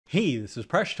Hey, this is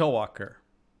Presh Towalkar.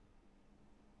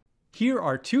 Here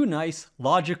are two nice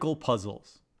logical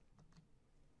puzzles.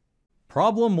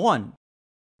 Problem 1.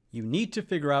 You need to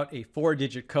figure out a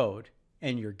 4-digit code,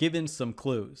 and you're given some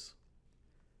clues.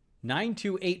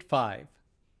 9285.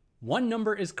 One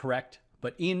number is correct,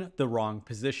 but in the wrong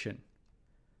position.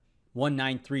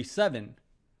 1937.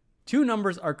 Two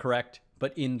numbers are correct,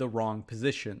 but in the wrong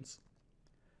positions.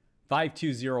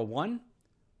 5201.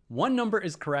 One number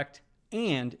is correct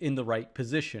and in the right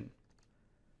position.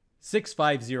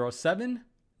 6507.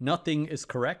 Nothing is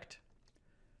correct.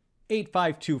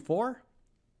 8524.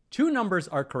 Two numbers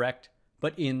are correct,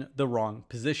 but in the wrong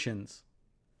positions.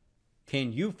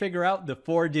 Can you figure out the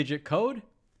 4-digit code?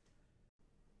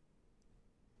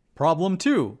 Problem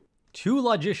 2. Two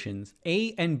logicians,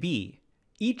 A and B,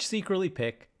 each secretly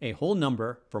pick a whole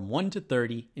number from 1 to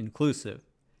 30 inclusive.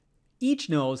 Each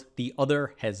knows the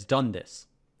other has done this.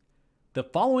 The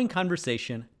following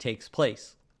conversation takes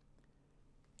place.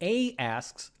 A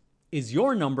asks, "Is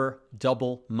your number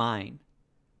double mine?"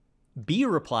 B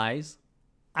replies,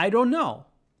 "I don't know.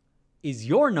 Is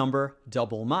your number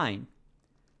double mine?"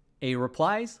 A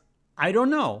replies, "I don't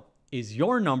know. Is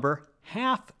your number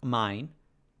half mine?"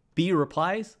 B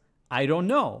replies, "I don't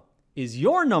know. Is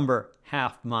your number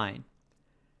half mine?"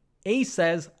 A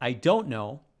says, "I don't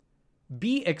know."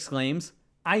 B exclaims,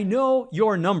 "I know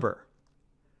your number."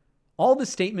 All the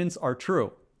statements are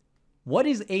true. What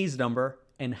is A's number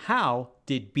and how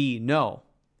did B know?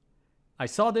 I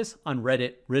saw this on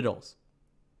Reddit Riddles.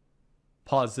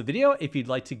 Pause the video if you'd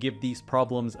like to give these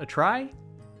problems a try.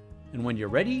 And when you're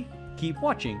ready, keep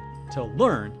watching to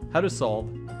learn how to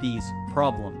solve these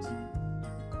problems.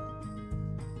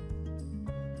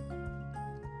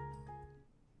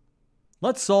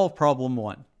 Let's solve problem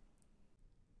 1.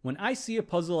 When I see a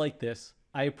puzzle like this,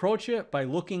 I approach it by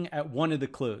looking at one of the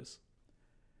clues.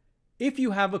 If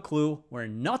you have a clue where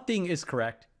nothing is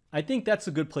correct, I think that's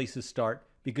a good place to start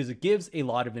because it gives a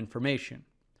lot of information.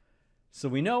 So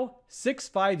we know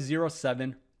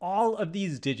 6507, all of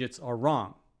these digits are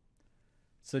wrong.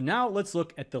 So now let's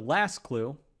look at the last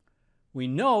clue. We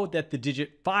know that the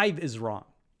digit 5 is wrong.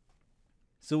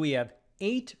 So we have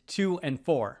 8, 2, and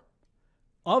 4.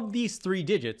 Of these 3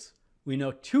 digits, we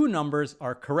know 2 numbers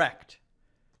are correct.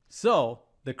 So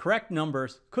the correct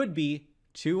numbers could be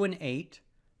 2 and 8,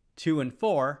 2 and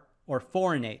 4, or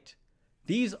 4 and 8.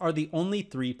 These are the only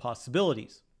 3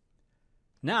 possibilities.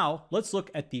 Now let's look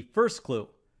at the first clue,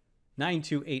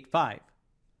 9285.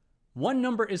 One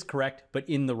number is correct but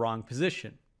in the wrong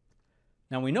position.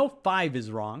 Now we know 5 is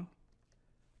wrong.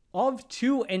 Of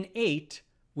 2 and 8,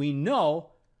 we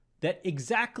know that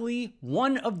exactly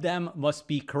one of them must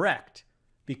be correct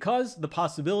because the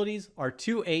possibilities are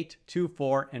 2, 8, 2,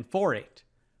 4, and 4, 8.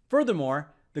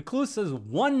 Furthermore, the clue says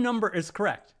one number is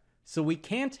correct, so we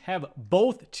can't have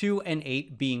both 2 and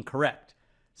 8 being correct.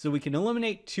 So we can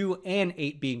eliminate 2 and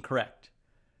 8 being correct.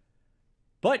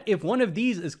 But if one of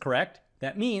these is correct,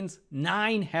 that means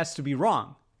 9 has to be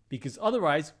wrong because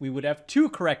otherwise we would have 2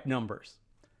 correct numbers.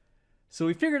 So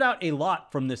we figured out a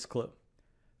lot from this clue.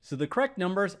 So the correct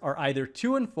numbers are either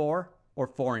 2 and 4 or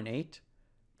 4 and 8.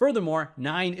 Furthermore,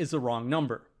 9 is a wrong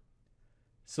number.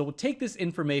 So we'll take this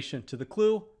information to the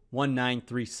clue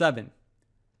 1937.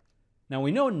 Now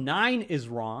we know 9 is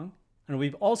wrong, and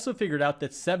we've also figured out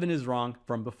that 7 is wrong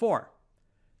from before.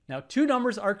 Now 2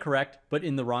 numbers are correct, but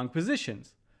in the wrong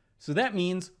positions. So that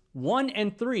means 1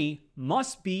 and 3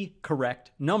 must be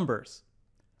correct numbers.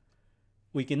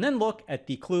 We can then look at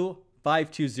the clue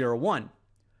 5201.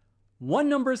 One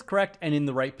number is correct and in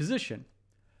the right position.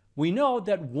 We know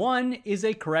that 1 is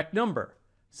a correct number,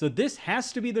 so this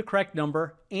has to be the correct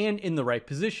number and in the right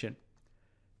position.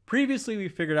 Previously, we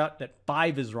figured out that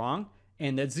 5 is wrong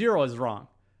and that 0 is wrong.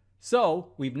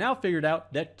 So we've now figured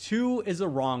out that 2 is a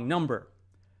wrong number.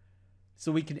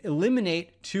 So we can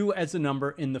eliminate 2 as a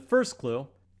number in the first clue,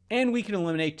 and we can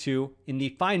eliminate 2 in the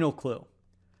final clue.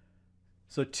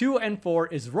 So 2 and 4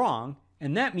 is wrong,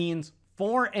 and that means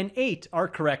 4 and 8 are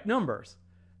correct numbers.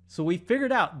 So we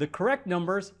figured out the correct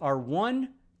numbers are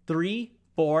 1, 3,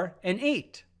 4, and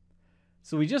 8.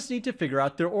 So we just need to figure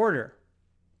out their order.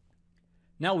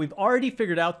 Now we've already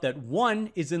figured out that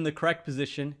 1 is in the correct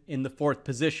position in the 4th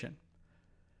position.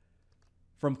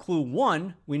 From clue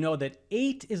 1, we know that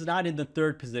 8 is not in the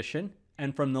 3rd position,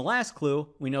 and from the last clue,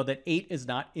 we know that 8 is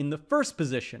not in the 1st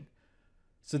position.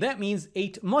 So that means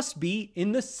 8 must be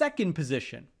in the 2nd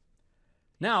position.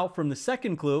 Now, from the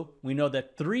second clue, we know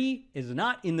that 3 is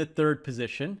not in the 3rd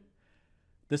position.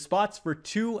 The spots for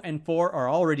 2 and 4 are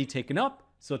already taken up,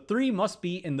 so 3 must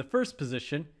be in the 1st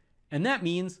position, and that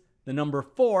means the number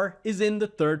 4 is in the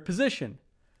 3rd position.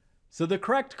 So the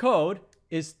correct code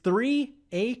is 3,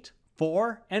 8,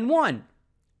 4, and 1.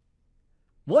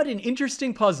 What an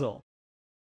interesting puzzle.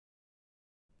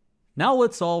 Now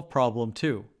let's solve problem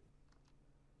 2.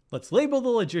 Let's label the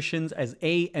logicians as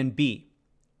A and B.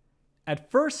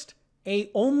 At first, A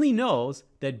only knows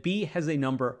that B has a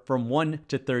number from 1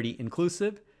 to 30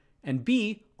 inclusive, and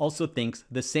B also thinks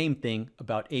the same thing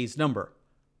about A's number.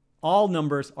 All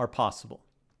numbers are possible.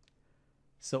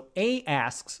 So A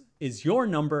asks, is your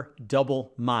number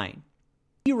double mine?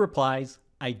 B replies,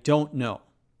 I don't know.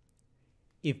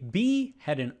 If B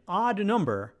had an odd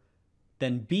number,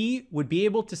 then B would be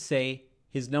able to say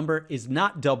his number is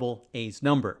not double A's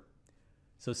number.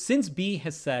 So since B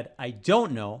has said, I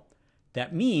don't know,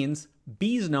 that means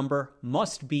B's number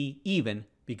must be even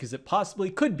because it possibly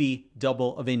could be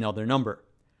double of another number.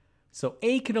 So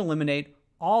A can eliminate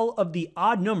all of the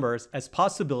odd numbers as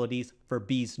possibilities for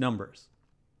B's numbers.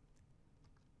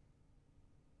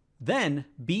 Then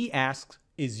B asks,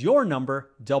 is your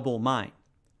number double mine?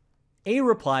 A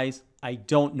replies, I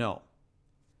don't know.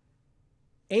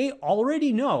 A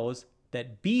already knows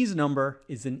that B's number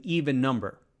is an even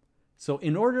number. So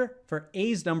in order for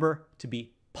A's number to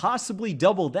be possibly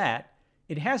double that,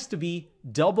 it has to be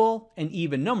double an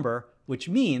even number, which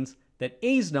means that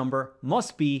A's number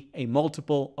must be a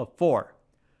multiple of 4.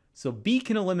 So B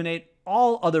can eliminate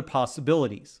all other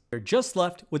possibilities. We're just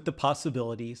left with the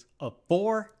possibilities of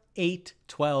 4, 8,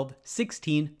 12,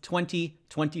 16, 20,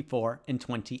 24, and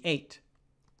 28.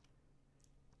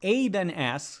 A then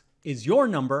asks, is your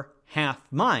number half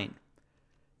mine?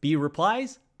 B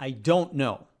replies, I don't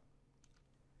know.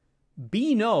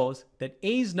 B knows that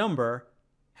A's number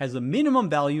has a minimum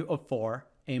value of 4,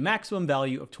 a maximum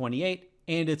value of 28,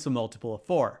 and it's a multiple of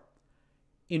 4.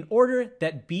 In order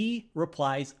that B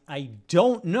replies, I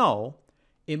don't know,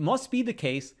 it must be the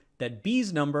case that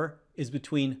B's number is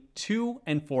between 2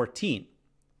 and 14.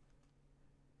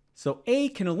 So A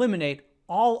can eliminate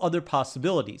all other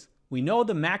possibilities. We know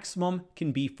the maximum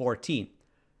can be 14.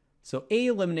 So A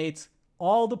eliminates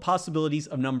all the possibilities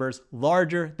of numbers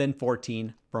larger than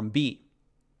 14 from B.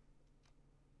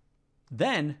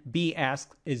 Then B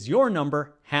asks, is your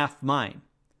number half mine?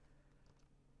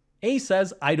 A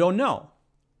says, I don't know.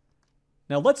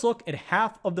 Now let's look at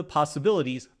half of the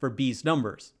possibilities for B's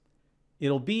numbers.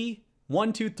 It'll be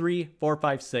 1, 2, 3, 4,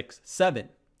 5, 6, 7.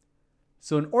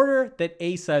 So in order that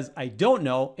A says, I don't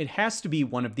know, it has to be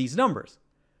one of these numbers.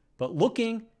 But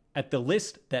looking at the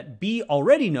list that B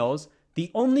already knows,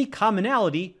 the only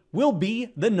commonality will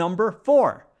be the number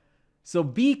 4. So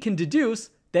B can deduce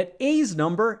that A's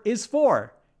number is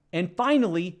 4. And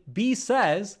finally, B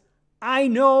says, I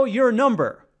know your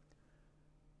number.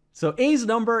 So A's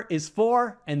number is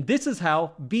 4, and this is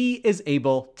how B is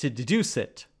able to deduce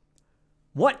it.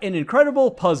 What an incredible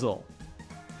puzzle!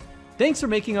 Thanks for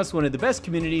making us one of the best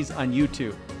communities on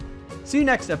YouTube. See you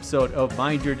next episode of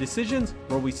Mind Your Decisions,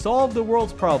 where we solve the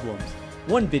world's problems,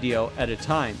 one video at a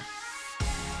time.